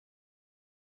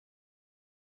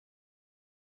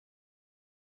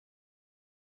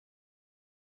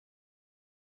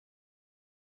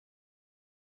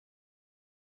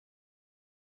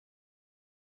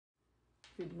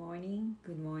Good morning,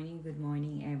 good morning, good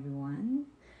morning, everyone.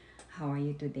 How are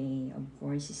you today? Of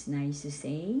course, it's nice to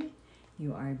say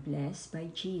you are blessed by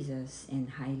Jesus and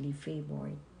highly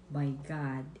favored by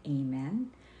God.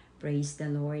 Amen. Praise the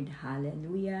Lord.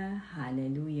 Hallelujah,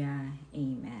 hallelujah,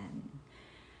 amen.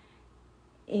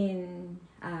 In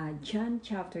John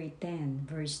chapter 10,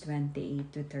 verse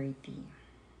 28 to 30.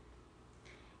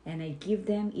 And I give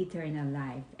them eternal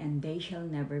life, and they shall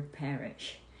never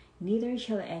perish, neither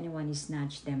shall anyone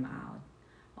snatch them out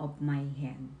of my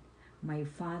hand. My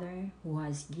Father, who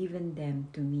has given them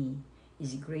to me,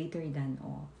 is greater than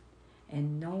all,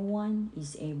 and no one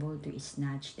is able to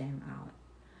snatch them out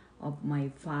of my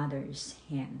Father's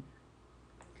hand.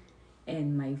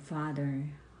 And my Father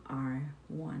are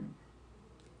one.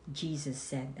 Jesus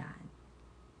said that.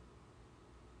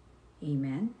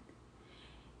 Amen.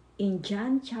 In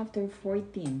John chapter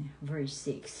 14, verse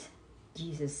 6,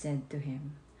 Jesus said to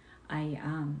him, I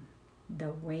am the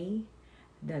way,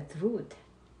 the truth,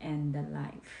 and the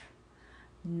life.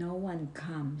 No one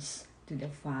comes to the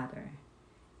Father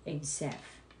except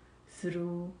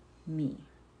through me.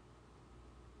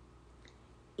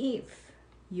 If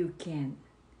you can,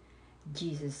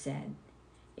 Jesus said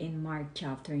in Mark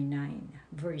chapter 9,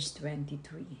 verse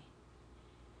 23.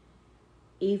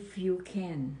 If you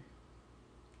can,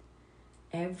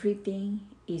 everything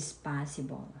is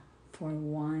possible for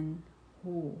one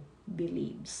who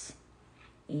believes.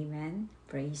 Amen.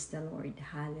 Praise the Lord.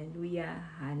 Hallelujah.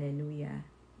 Hallelujah.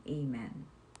 Amen.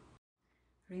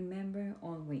 Remember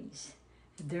always,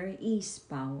 there is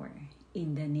power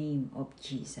in the name of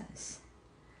Jesus.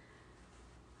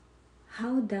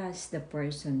 How does the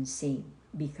person saved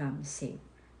become saved?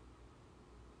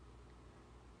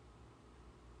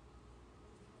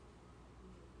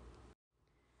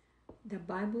 The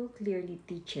Bible clearly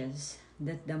teaches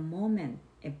that the moment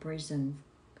a person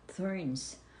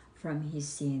turns from his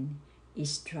sin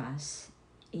is trust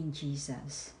in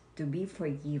Jesus to be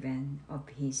forgiven of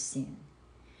his sin.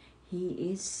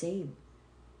 He is saved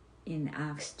in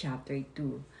Acts chapter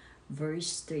 2,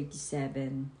 verse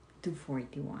 37 to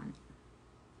 41.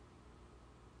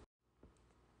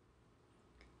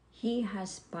 He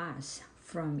has passed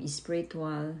from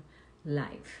spiritual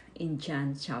life in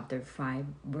John chapter 5,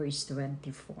 verse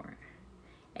 24,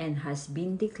 and has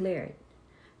been declared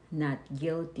not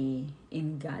guilty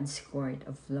in God's court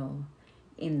of law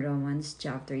in Romans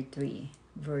chapter 3,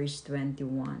 verse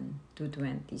 21 to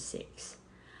 26.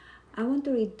 I want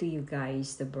to read to you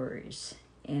guys the verse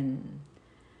in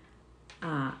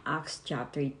Acts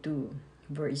chapter 2,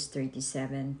 verse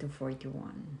 37 to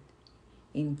 41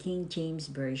 in King James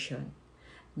Version.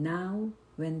 Now,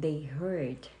 when they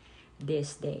heard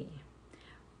this day,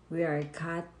 we are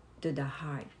cut to the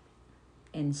heart,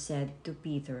 and said to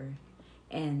Peter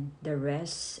and the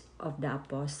rest of the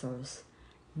apostles,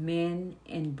 Men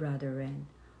and brethren,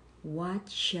 what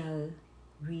shall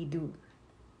we do?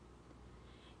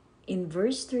 In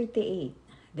verse 38,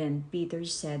 then Peter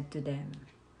said to them,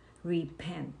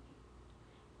 Repent,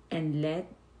 and let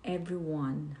every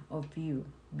one of you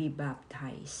be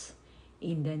baptized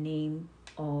in the name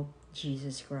of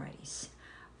Jesus Christ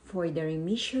for the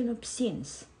remission of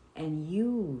sins, and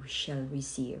you shall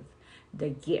receive the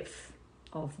gift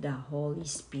of the Holy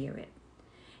Spirit.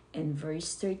 And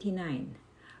verse 39,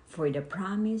 for the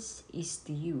promise is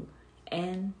to you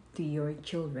and to your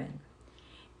children,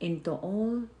 and to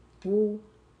all who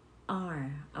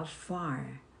are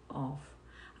afar off,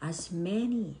 as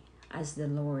many as the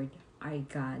Lord our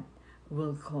God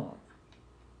will call.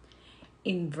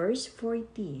 In verse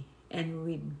 40, and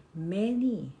with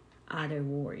many other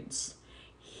words,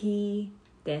 he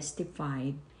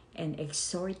testified and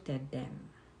exhorted them,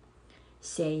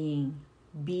 saying,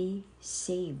 Be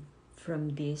saved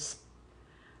from this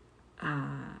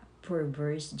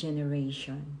perverse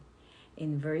generation.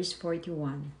 In verse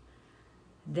 41,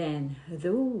 then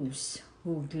those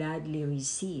who gladly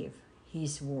received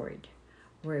his word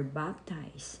were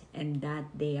baptized, and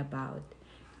that day about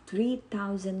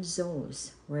 3,000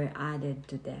 souls were added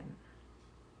to them.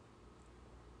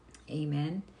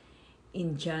 Amen.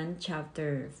 In John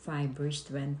chapter 5, verse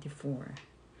 24,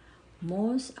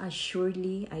 most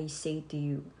assuredly I say to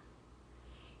you,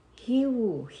 he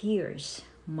who hears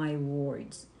my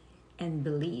words and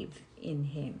believes in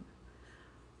him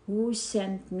who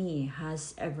sent me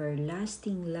has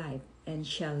everlasting life and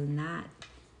shall not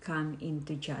come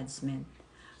into judgment,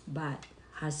 but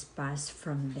has passed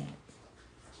from death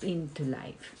into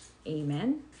life.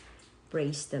 Amen.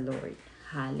 Praise the Lord.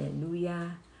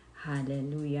 Hallelujah.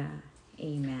 Hallelujah.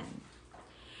 Amen.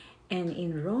 And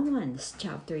in Romans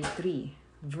chapter 3,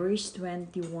 verse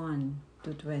 21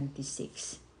 to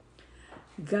 26,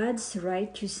 God's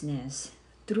righteousness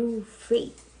through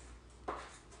faith.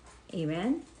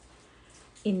 Amen?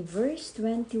 In verse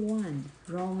 21,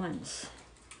 Romans.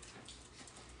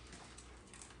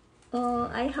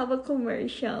 Oh, I have a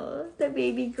commercial. The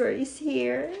baby girl is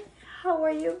here. How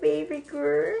are you, baby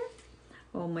girl?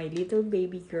 Oh, my little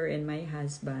baby girl and my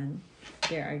husband,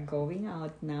 they are going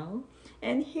out now.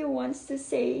 And he wants to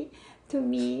say to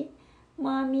me,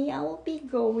 Mommy, I will be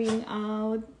going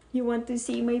out. You want to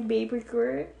see my baby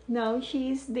girl? Now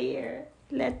she is there.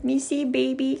 Let me see,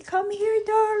 baby. Come here,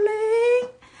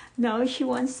 darling. Now she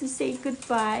wants to say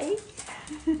goodbye.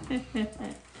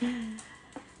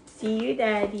 See you,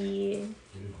 Daddy.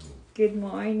 Good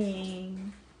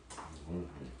morning.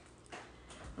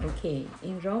 Okay,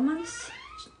 in Romans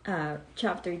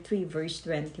chapter 3, verse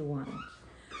 21.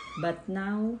 But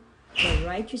now the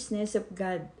righteousness of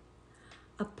God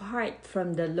apart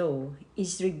from the law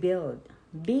is revealed,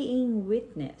 being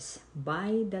witnessed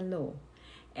by the law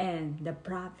and the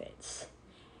prophets.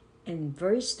 In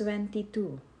verse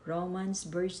 22, Romans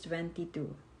verse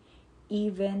 22,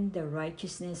 even the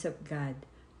righteousness of God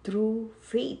through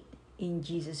faith in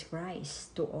Jesus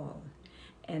Christ to all,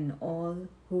 and all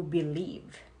who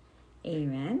believe.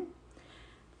 Amen.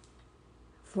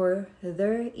 For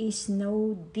there is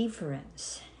no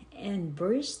difference. And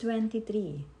verse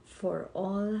 23, for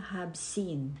all have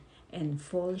sinned and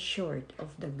fall short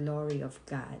of the glory of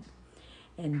God.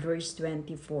 And verse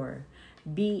 24,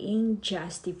 being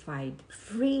justified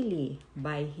freely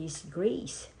by His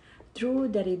grace through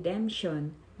the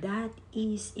redemption that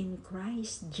is in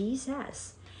Christ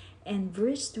Jesus. And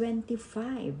verse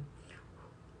 25,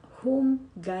 whom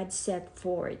God set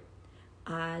forth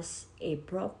as a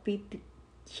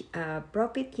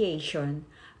propitiation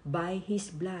by His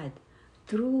blood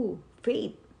through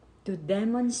faith to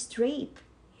demonstrate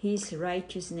His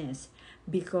righteousness,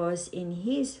 because in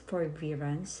His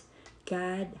forbearance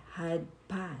God had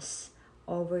passed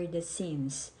over the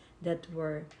sins that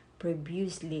were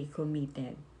previously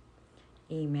committed.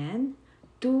 Amen.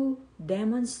 To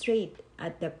demonstrate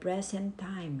at the present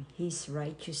time His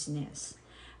righteousness,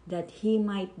 that He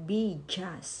might be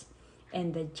just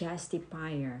and the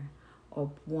justifier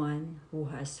of one who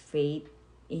has faith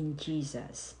in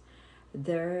Jesus.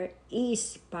 There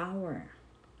is power.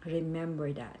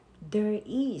 Remember that. There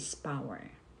is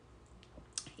power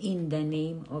in the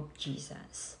name of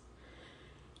Jesus.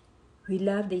 We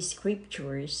love the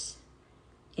scriptures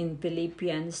in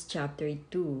Philippians chapter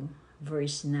 2,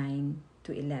 verse 9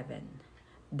 to 11.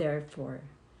 Therefore,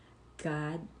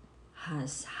 God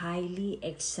has highly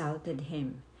exalted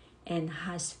Him and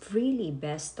has freely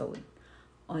bestowed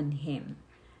on Him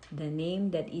the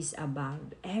name that is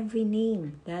above every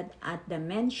name, that at the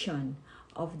mention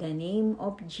of the name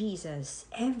of Jesus,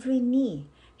 every knee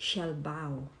shall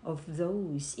bow, of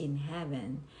those in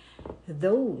heaven,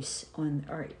 those on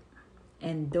earth,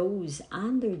 and those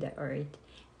under the earth,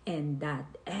 and that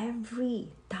every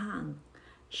tongue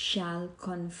shall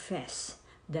confess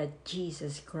that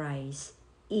Jesus Christ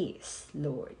is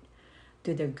Lord,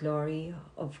 to the glory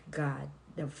of God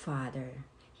the Father.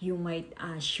 You might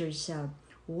ask yourself,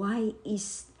 why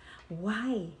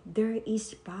there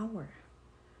is power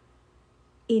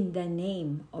in the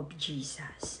name of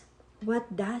Jesus?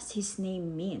 What does His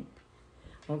name mean?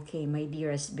 Okay, my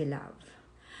dearest beloved,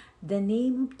 the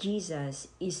name of Jesus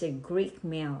is a Greek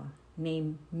male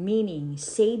name meaning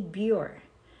Savior.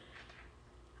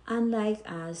 Unlike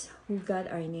us who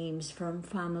got our names from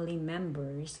family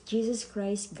members, Jesus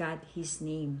Christ got His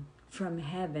name from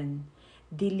heaven,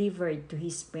 delivered to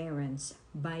His parents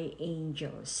by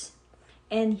angels.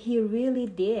 And He really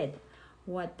did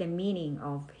what the meaning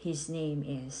of His name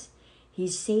is. He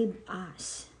saved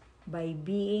us by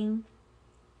being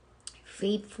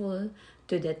faithful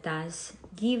to the task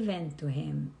given to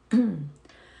Him,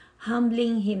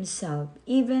 humbling Himself,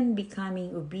 even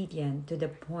becoming obedient to the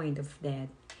point of death,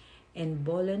 and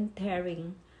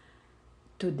volunteering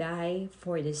to die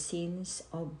for the sins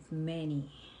of many,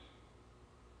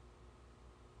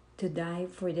 to die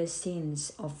for the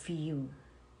sins of you,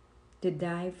 to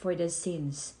die for the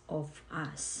sins of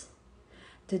us,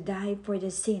 to die for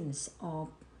the sins of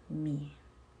me.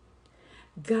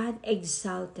 God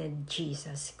exalted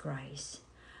Jesus Christ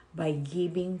by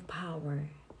giving power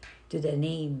to the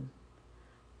name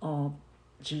of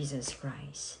Jesus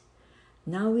Christ.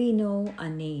 Now we know a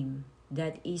name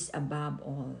that is above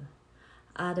all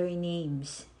other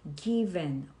names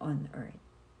given on earth.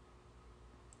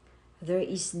 There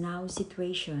is now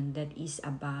situation that is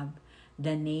above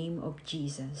the name of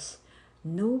Jesus.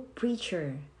 No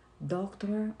preacher,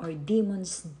 doctor, or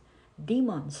demon's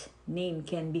name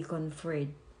can be conferred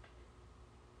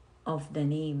of the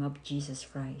name of Jesus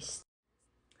Christ.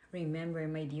 Remember,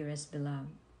 my dearest beloved,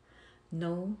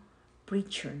 no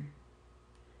preacher,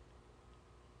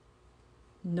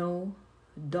 no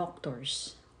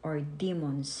doctors or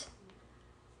demons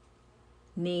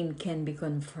name can be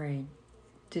conferred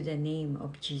to the name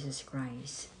of Jesus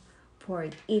Christ, for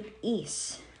it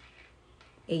is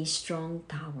a strong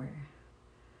tower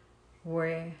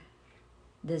where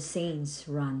the saints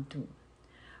run to.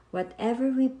 Whatever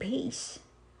we face,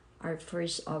 our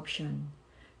first option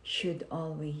should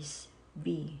always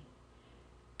be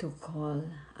to call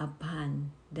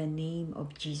upon the name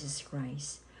of Jesus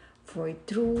Christ. For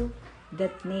through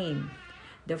that name,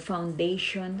 the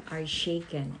foundation are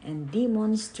shaken and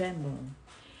demons tremble.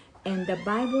 And the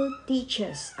Bible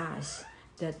teaches us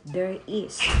that there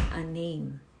is a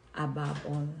name above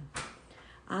all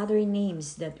other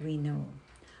names that we know.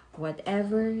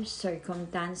 Whatever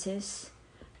circumstances,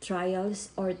 trials,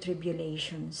 or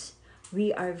tribulations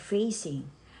we are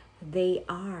facing, they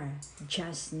are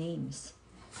just names,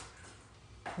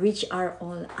 which are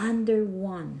all under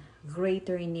one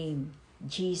greater name,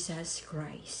 Jesus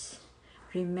Christ.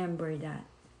 Remember that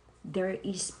there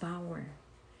is power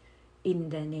in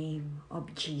the name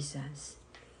of Jesus.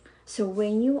 So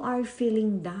when you are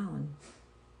feeling down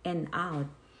and out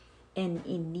and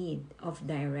in need of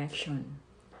direction,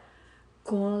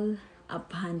 call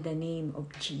upon the name of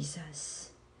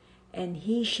Jesus, and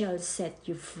He shall set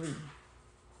you free.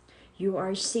 You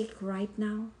are sick right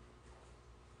now?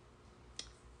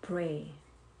 Pray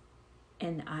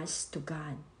and ask to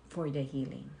God for the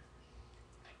healing.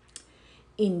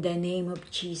 In the name of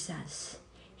Jesus,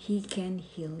 He can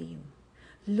heal you.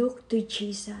 Look to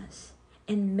Jesus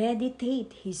and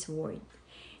meditate His word.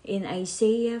 In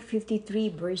Isaiah 53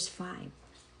 verse 5,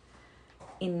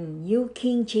 in New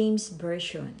King James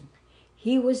Version,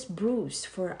 He was bruised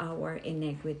for our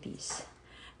iniquities.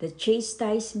 The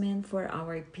chastisement for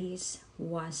our peace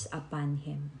was upon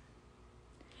Him,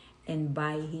 and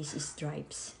by His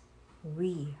stripes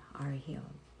we are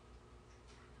healed.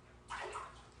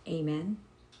 Amen.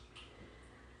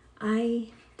 I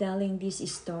telling this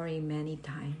story many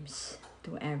times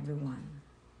to everyone.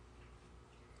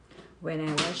 When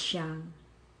I was young,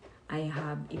 I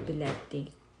have epileptic,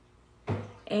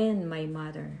 and my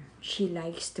mother, she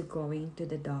likes to going to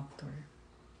the doctor.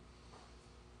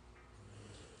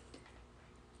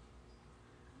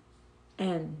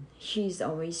 And she's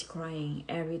always crying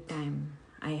every time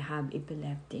I have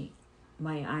epileptic.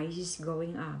 My eyes is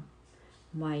going up,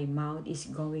 my mouth is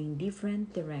going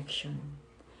different direction,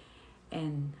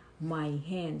 and my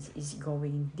hands is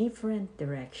going different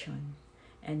direction,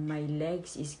 and my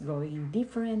legs is going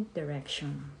different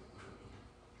direction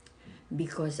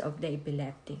because of the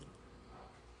epileptic.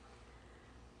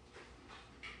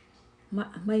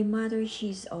 My mother,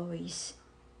 she's always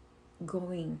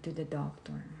going to the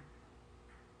doctor.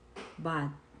 But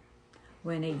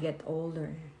when I get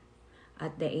older,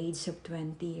 at the age of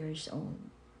 20 years old,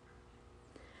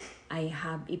 I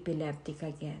have epileptic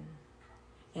again.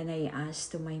 And I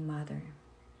asked to my mother,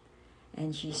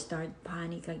 and she started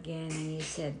panic again, and he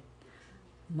said,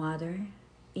 "Mother,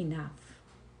 enough.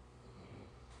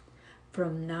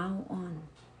 From now on,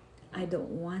 I don't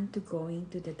want to go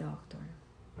into the doctor.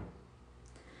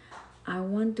 I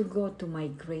want to go to my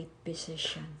great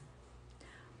physician,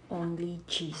 only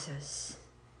Jesus,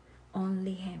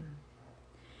 only Him.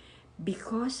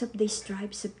 Because of the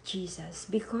stripes of Jesus,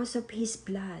 because of His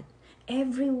blood,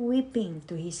 every whipping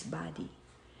to His body,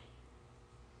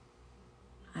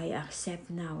 I accept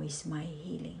now is my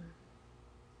healing.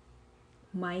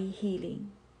 My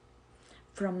healing.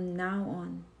 From now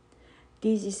on,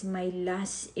 this is my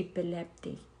last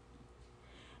epileptic,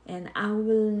 and I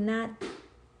will not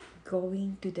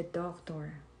going to the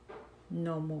doctor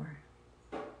no more."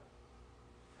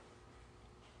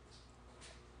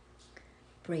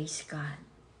 Praise God.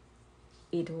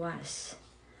 It was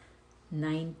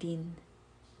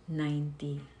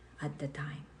 1990 at the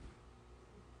time.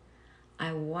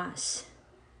 I was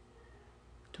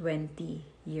 20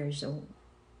 years old.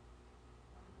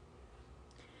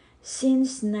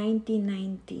 Since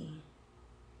 1990,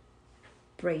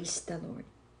 praise the Lord.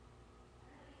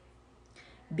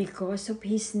 Because of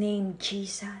His name,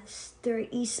 Jesus, there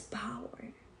is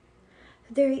power.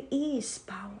 There is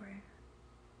power.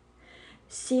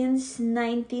 Since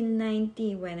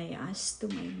 1990, when I asked to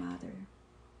my mother,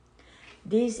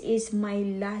 this is my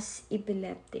last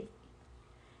epileptic.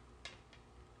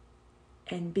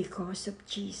 And because of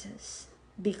Jesus,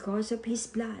 because of His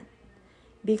blood,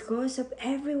 because of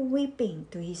every whipping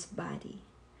to His body,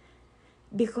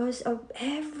 because of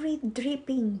every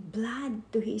dripping blood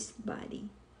to His body,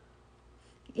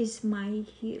 is my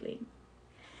healing.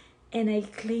 And I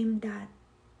claim that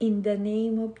in the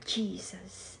name of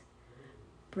Jesus.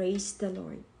 Praise the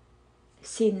Lord.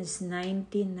 Since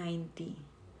 1990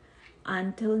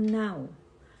 until now,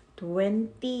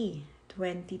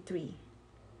 2023,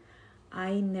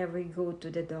 I never go to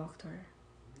the doctor.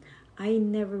 I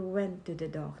never went to the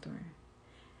doctor.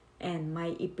 And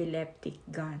my epileptic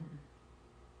gone.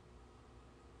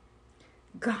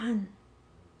 Gone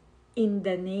in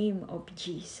the name of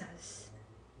Jesus.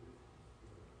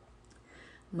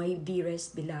 My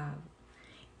dearest beloved,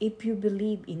 if you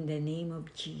believe in the name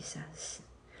of Jesus,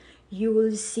 you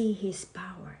will see His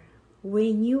power.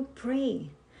 When you pray,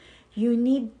 you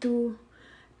need to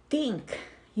think,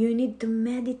 you need to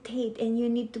meditate, and you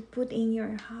need to put in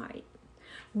your heart.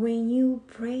 When you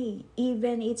pray,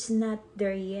 even it's not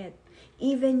there yet,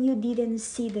 even you didn't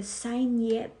see the sign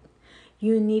yet,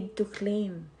 you need to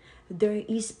claim there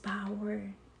is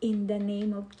power in the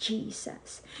name of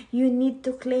Jesus. You need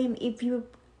to claim, if you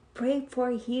pray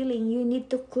for healing, you need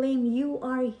to claim you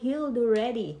are healed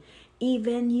already,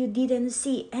 even you didn't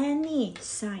see any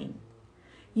sign.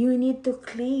 You need to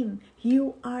claim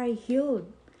you are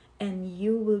healed, and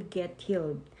you will get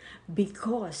healed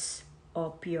because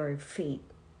of your faith.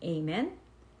 Amen?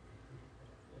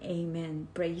 Amen.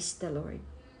 Praise the Lord.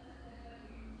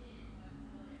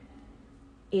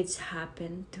 It's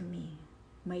happened to me,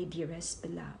 my dearest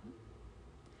beloved.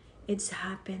 It's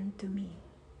happened to me.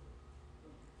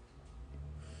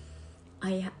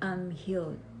 I am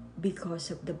healed because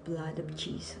of the blood of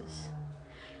Jesus.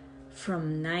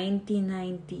 From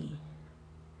 1990,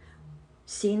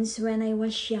 since when I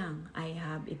was young, I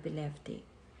have epileptic.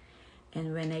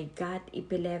 And when I got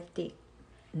epileptic,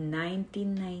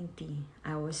 1990,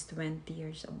 I was 20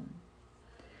 years old.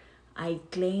 I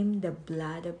claimed the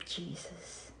blood of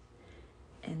Jesus.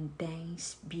 And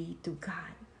thanks be to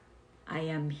God, I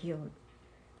am healed.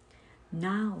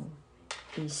 Now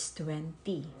is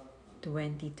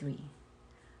 2023.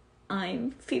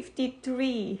 I'm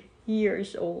 53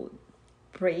 years old.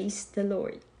 Praise the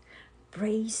Lord.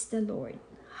 Praise the Lord.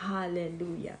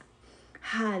 Hallelujah.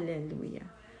 Hallelujah.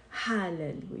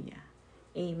 Hallelujah.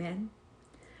 Amen.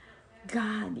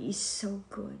 God is so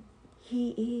good.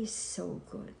 He is so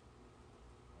good.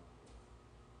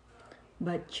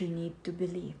 But you need to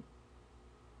believe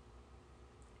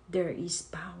there is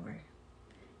power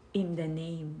in the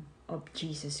name of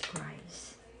Jesus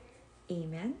Christ.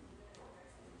 Amen.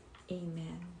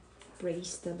 Amen.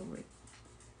 Praise the Lord.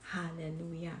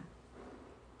 Hallelujah.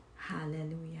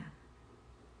 Hallelujah.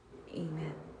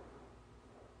 Amen.